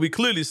all, because we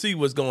clearly see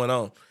what's going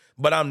on.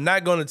 But I'm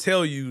not going to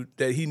tell you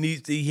that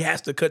he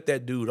has to cut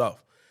that dude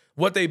off.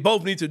 What they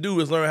both need to do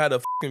is learn how to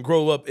fucking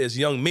grow up as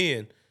young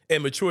men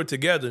and mature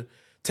together.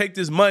 Take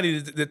this money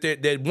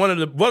that one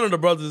of the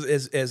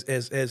brothers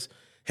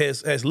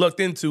has looked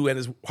into and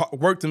has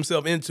worked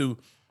himself into,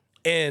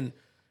 and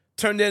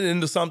turn that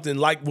into something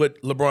like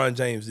what LeBron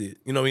James did.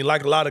 You know what I mean?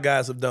 Like a lot of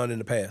guys have done in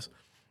the past.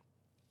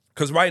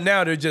 Because right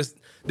now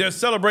they're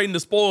celebrating the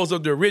spoils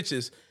of their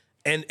riches,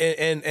 and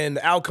the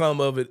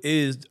outcome of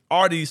it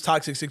are these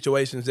toxic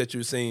situations that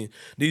you're seeing,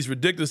 these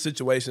ridiculous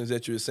situations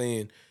that you're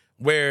seeing,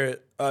 where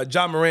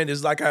Ja Morant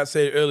is, like I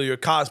said earlier,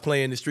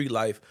 cosplaying the street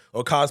life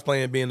or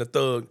cosplaying being a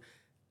thug,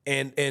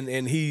 and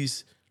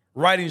he's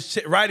writing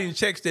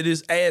checks that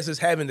his ass is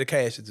having to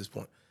cash at this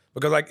point,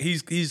 because like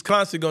he's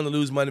constantly going to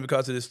lose money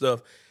because of this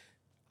stuff.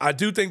 I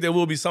do think there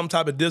will be some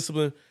type of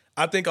discipline.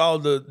 I think all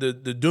the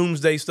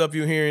doomsday stuff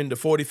you're hearing, the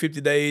 40,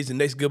 50 days, and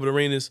next Gilbert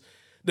Arenas,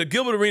 the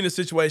Gilbert Arenas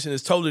situation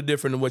is totally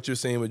different than what you're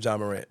seing with Ja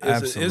Morant.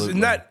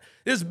 Absolutely.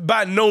 It's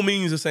by no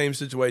means the same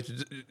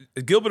situation.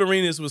 Gilbert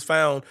Arenas was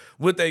found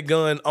with a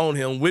gun on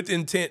him with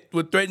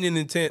threatening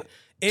intent.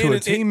 To a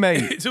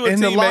teammate in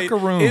the locker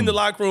room. In the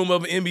locker room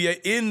of an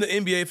NBA, in the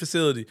NBA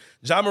facility.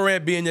 Ja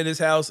Morant being at his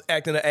house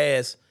acting an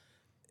ass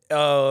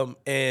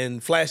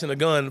and flashing a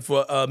gun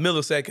for a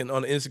millisecond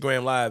on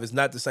Instagram Live is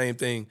not the same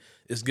thing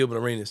as Gilbert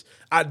Arenas.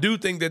 I do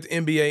think that the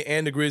NBA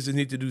and the Grizzlies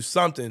need to do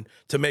something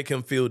to make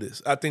him feel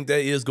this. I think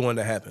that is going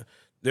to happen.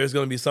 There's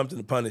going to be something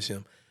to punish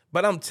him.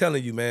 But I'm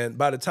telling you, man,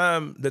 by the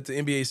time that the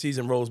NBA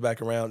season rolls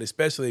back around,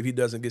 especially if he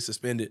doesn't get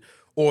suspended,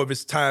 or if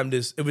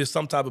it's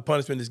some type of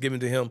punishment that's given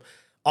to him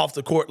off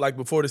the court, like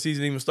before the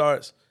season even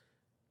starts,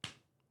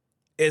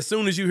 as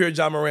soon as you hear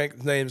Ja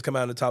Morant's names come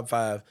out in the top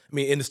five,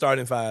 in the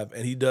starting five,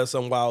 and he does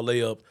some wild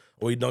layup,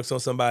 or he dunks on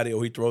somebody,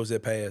 or he throws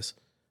that pass,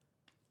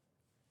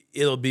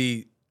 it'll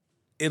be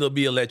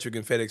electric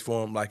in FedEx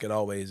Forum like it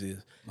always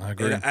is. I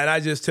agree. And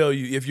I just tell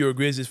you, if you're a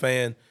Grizzlies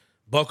fan,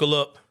 buckle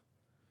up.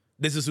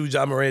 This is who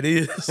Ja Morant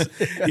is.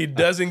 He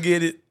doesn't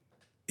get it.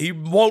 He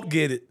won't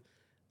get it.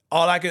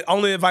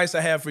 Only advice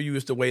I have for you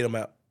is to wait him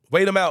out.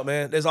 Wait him out,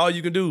 man. That's all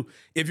you can do.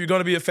 If you're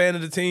going to be a fan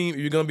of the team, if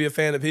you're going to be a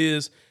fan of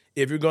his,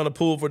 if you're going to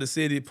pull for the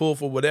city, pull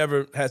for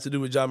whatever has to do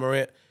with Ja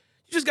Morant,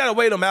 you just got to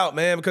wait him out,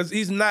 man, because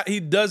he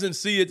doesn't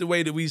see it the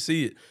way that we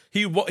see it.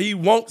 He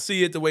won't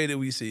see it the way that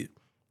we see it.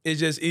 It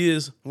just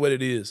is what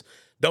it is.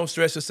 Don't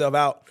stress yourself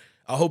out.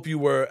 I hope you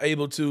were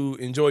able to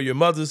enjoy your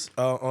mothers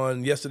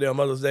on yesterday on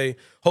Mother's Day.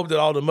 Hope that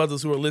all the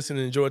mothers who are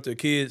listening enjoyed their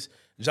kids.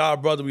 Ja,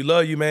 brother, we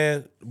love you,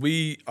 man.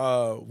 We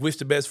wish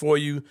the best for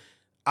you.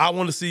 I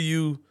want to see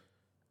you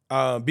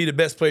be the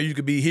best player you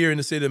could be here in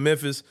the city of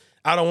Memphis.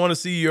 I don't want to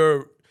see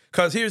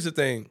because here's the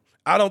thing.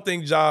 I don't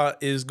think Ja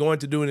is going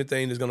to do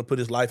anything that's going to put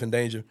his life in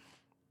danger.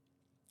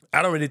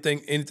 I don't really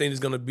think anything is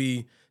going to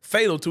be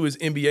fatal to his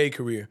NBA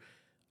career.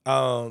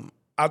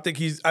 I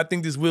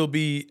think this will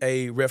be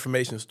a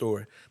reformation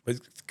story. But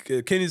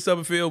Kenny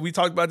Summerfield, we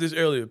talked about this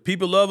earlier.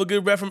 People love a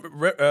good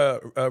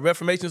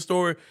reformation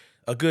story,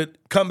 a good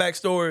comeback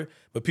story,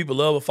 but people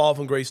love a fall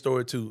from grace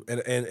story too.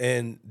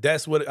 And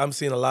that's what I'm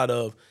seeing a lot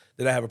of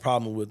that I have a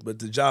problem with. But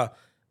the Ja,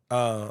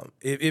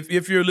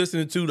 if you're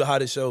listening to the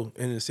hottest show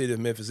in the city of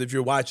Memphis, if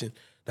you're watching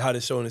the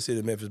hottest show in the city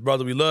of Memphis,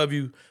 brother, we love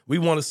you. We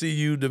want to see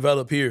you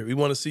develop here. We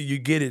want to see you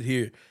get it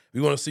here. We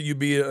want to see you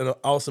be an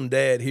awesome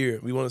dad here.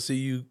 We want to see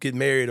you get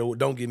married or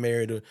don't get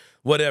married or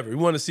whatever. We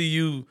want to see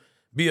you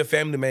be a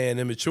family man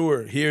and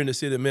mature here in the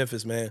city of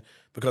Memphis, man,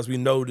 because we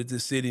know that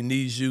this city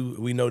needs you.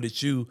 We know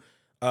that you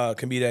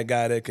can be that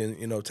guy that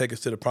can, take us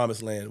to the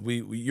promised land.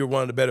 You're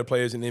one of the better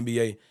players in the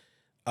NBA.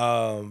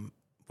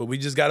 But we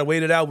just got to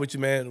wait it out with you,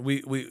 man.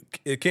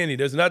 Kenny,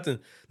 there's nothing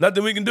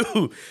we can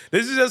do.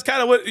 This is just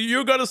kind of what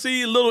you're going to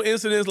see, little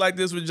incidents like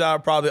this with Ja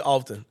probably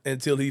often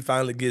until he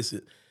finally gets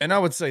it. And I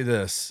would say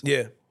this.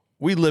 Yeah.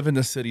 We live in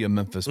the city of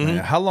Memphis, man.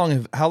 How long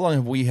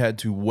have we had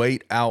to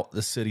wait out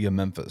the city of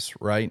Memphis,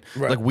 right?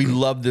 Like, we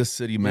love this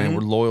city, man.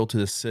 We're loyal to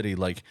this city.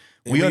 Like,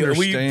 we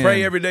understand. We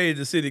pray every day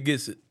the city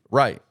gets it.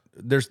 Right.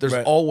 There's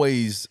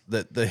always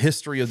the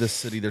history of this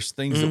city. There's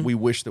things that we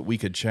wish that we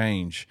could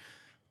change.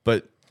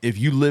 But if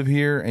you live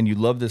here and you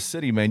love this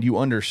city, man, you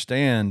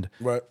understand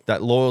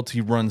that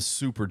loyalty runs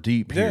super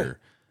deep here.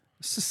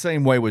 It's the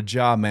same way with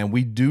Ja, man.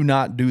 We do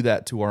not do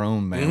that to our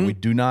own, man. We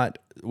do not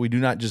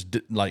just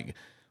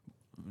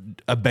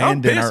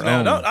abandon our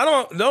own.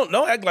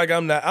 Don't act like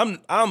I'm not.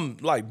 I'm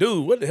like,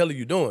 dude, what the hell are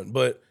you doing?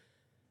 But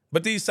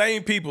these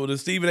same people, the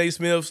Stephen A.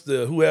 Smiths,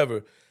 the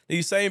whoever,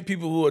 these same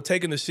people who are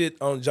taking the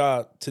shit on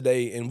Ja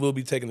today and will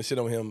be taking the shit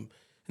on him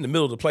in the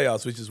middle of the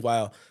playoffs, which is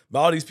wild. But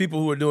all these people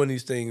who are doing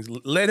these things,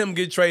 let him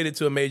get traded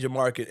to a major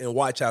market and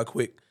watch how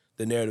quick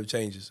the narrative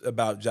changes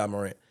about Ja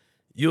Morant.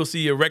 You'll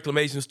see a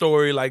reclamation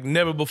story like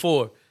never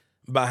before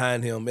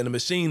behind him and a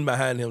machine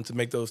behind him to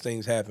make those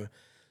things happen.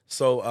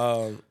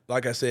 So,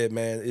 like I said,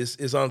 man,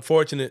 it's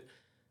unfortunate,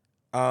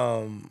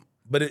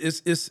 but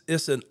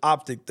it's an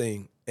optic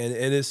thing,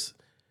 and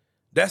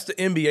that's the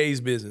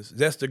NBA's business.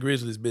 That's the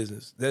Grizzlies'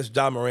 business. That's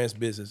Ja Morant's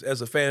business.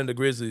 As a fan of the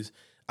Grizzlies,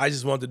 I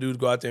just want the dude to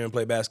go out there and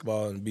play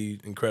basketball and be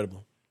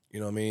incredible. You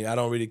know what I mean? I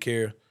don't really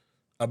care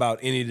about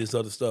any of this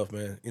other stuff,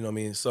 man. You know what I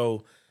mean?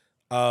 So,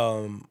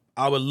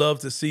 I would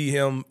love to see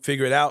him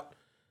figure it out.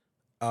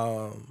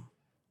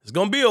 It's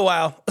going to be a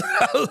while.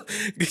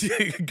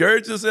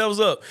 Gird yourselves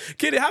up.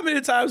 Kenny, how many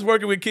times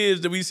working with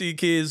kids do we see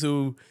kids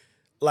who,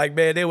 like,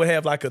 man, they would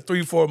have like a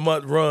 3-4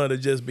 month run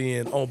of just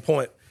being on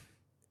point,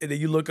 and then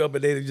you look up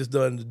and they've just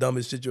done the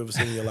dumbest shit you ever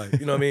seen in your life.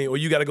 You know what I mean? Or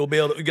you got to go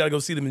bail. You got to go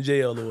see them in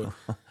jail, or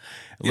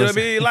you know what I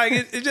mean? Like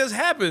it just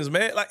happens,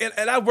 man. Like,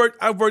 and I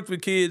worked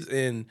with kids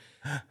in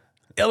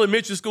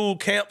elementary school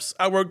camps.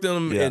 I worked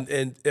them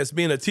and as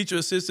being a teacher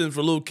assistant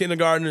for little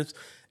kindergartners.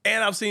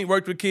 And I've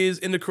worked with kids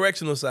in the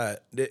correctional side,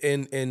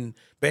 in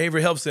behavioral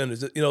health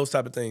centers, you know, those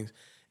type of things.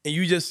 And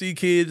you just see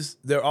kids,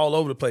 they're all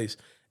over the place.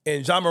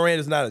 And Ja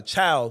Morant is not a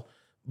child,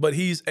 but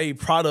he's a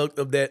product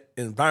of that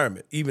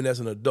environment. Even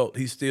as an adult,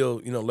 he's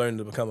still, you know, learning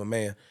to become a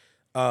man.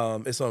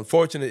 It's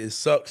unfortunate. It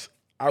sucks.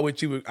 I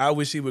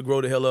wish he would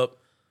grow the hell up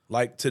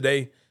like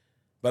today.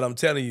 But I'm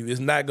telling you, it's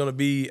not going to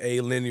be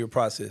a linear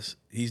process.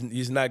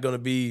 He's not going to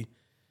be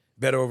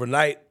better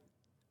overnight.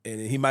 And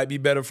he might be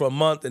better for a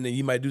month, and then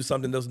he might do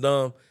something that's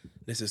dumb.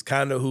 This is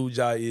kind of who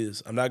Ja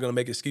is. I'm not going to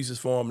make excuses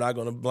for him. I'm not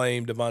going to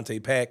blame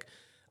Devontae Pack.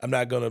 I'm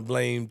not going to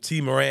blame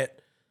T. Morant.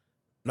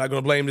 I'm not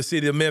going to blame the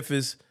city of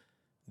Memphis.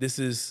 This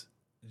is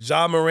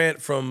Ja Morant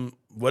from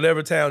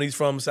whatever town he's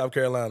from, South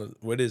Carolina.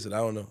 What is it? I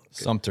don't know. Okay.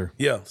 Sumter.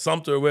 Yeah,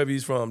 Sumter, wherever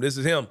he's from. This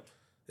is him.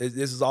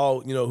 This is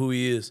all, you know, who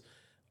he is.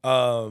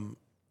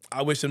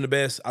 I wish him the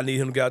best. I need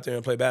him to get out there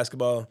and play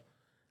basketball.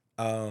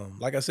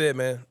 Like I said,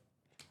 man,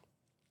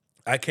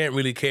 I can't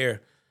really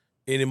care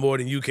any more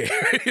than you care.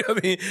 You know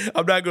what I mean?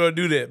 I'm not going to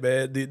do that,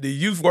 man. The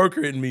youth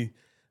worker in me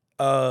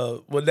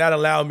will not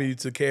allow me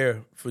to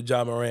care for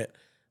Ja Morant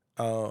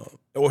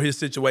or his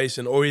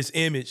situation or his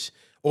image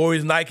or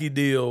his Nike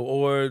deal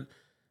or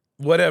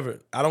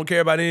whatever. I don't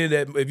care about any of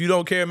that. If you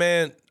don't care,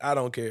 man, I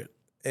don't care.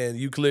 And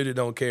you clearly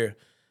don't care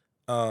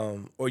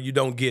or you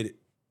don't get it.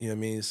 You know what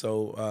I mean?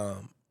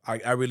 So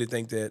I really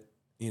think that,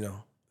 you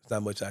know, there's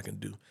not much I can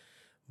do.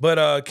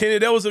 But, Kenny,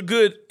 that was a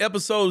good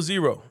episode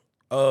 0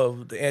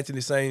 of the Anthony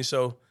Sain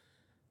Show,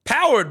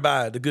 powered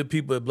by the good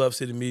people at Bluff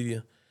City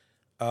Media.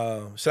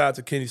 Shout out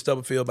to Kenny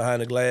Stubblefield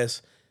behind the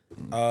glass.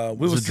 It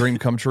was a dream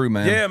come true,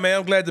 man. Yeah, man,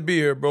 I'm glad to be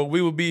here, bro.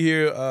 We will be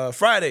here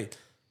Friday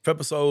for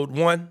episode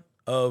 1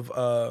 of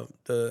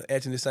the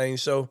Anthony Sain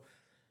Show.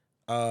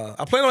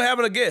 I plan on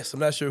having a guest. I'm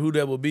not sure who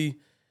that will be,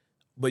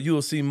 but you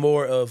will see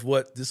more of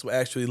what this will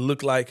actually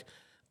look like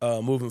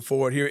moving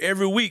forward here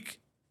every week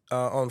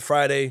on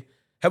Friday.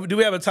 Do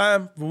we have a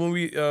time for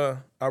when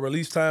our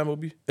release time will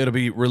be? It'll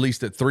be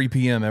released at 3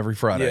 p.m. every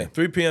Friday. Yeah,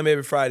 3 p.m.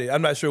 every Friday.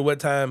 I'm not sure what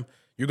time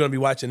you're going to be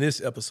watching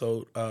this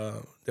episode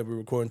that we're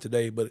recording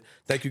today, but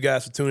thank you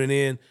guys for tuning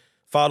in.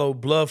 Follow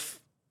Bluff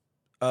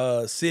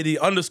City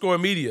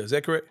 _media. Is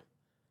that correct?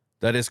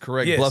 That is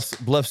correct. Yes.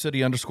 Bluff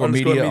City _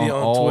 media on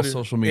all Twitter,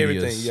 social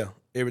medias. Everything,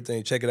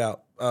 everything. Check it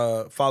out.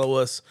 Follow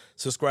us.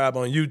 Subscribe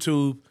on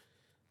YouTube.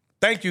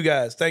 Thank you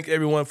guys. Thank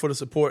everyone for the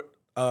support.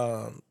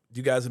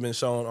 You guys have been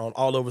shown on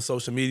all over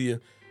social media.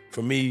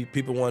 For me,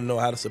 people want to know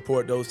how to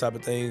support those type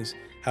of things,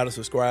 how to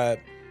subscribe.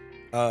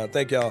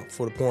 Thank y'all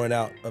for the pouring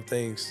out of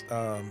things.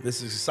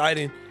 This is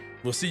exciting.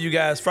 We'll see you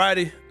guys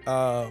Friday.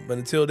 But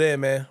until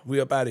then, man,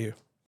 we up out of here.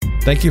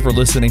 Thank you for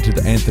listening to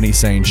the Anthony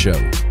Sain Show.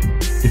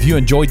 If you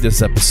enjoyed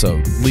this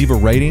episode, leave a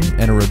rating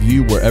and a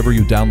review wherever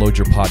you download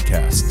your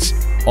podcasts.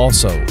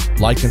 Also,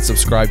 like and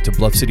subscribe to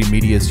Bluff City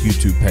Media's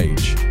YouTube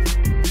page.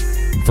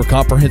 For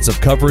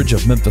comprehensive coverage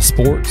of Memphis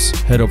sports,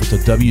 head over to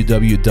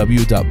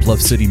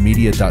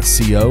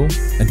www.bluffcitymedia.co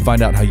and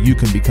find out how you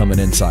can become an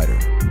insider.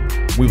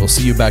 We will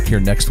see you back here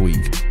next week.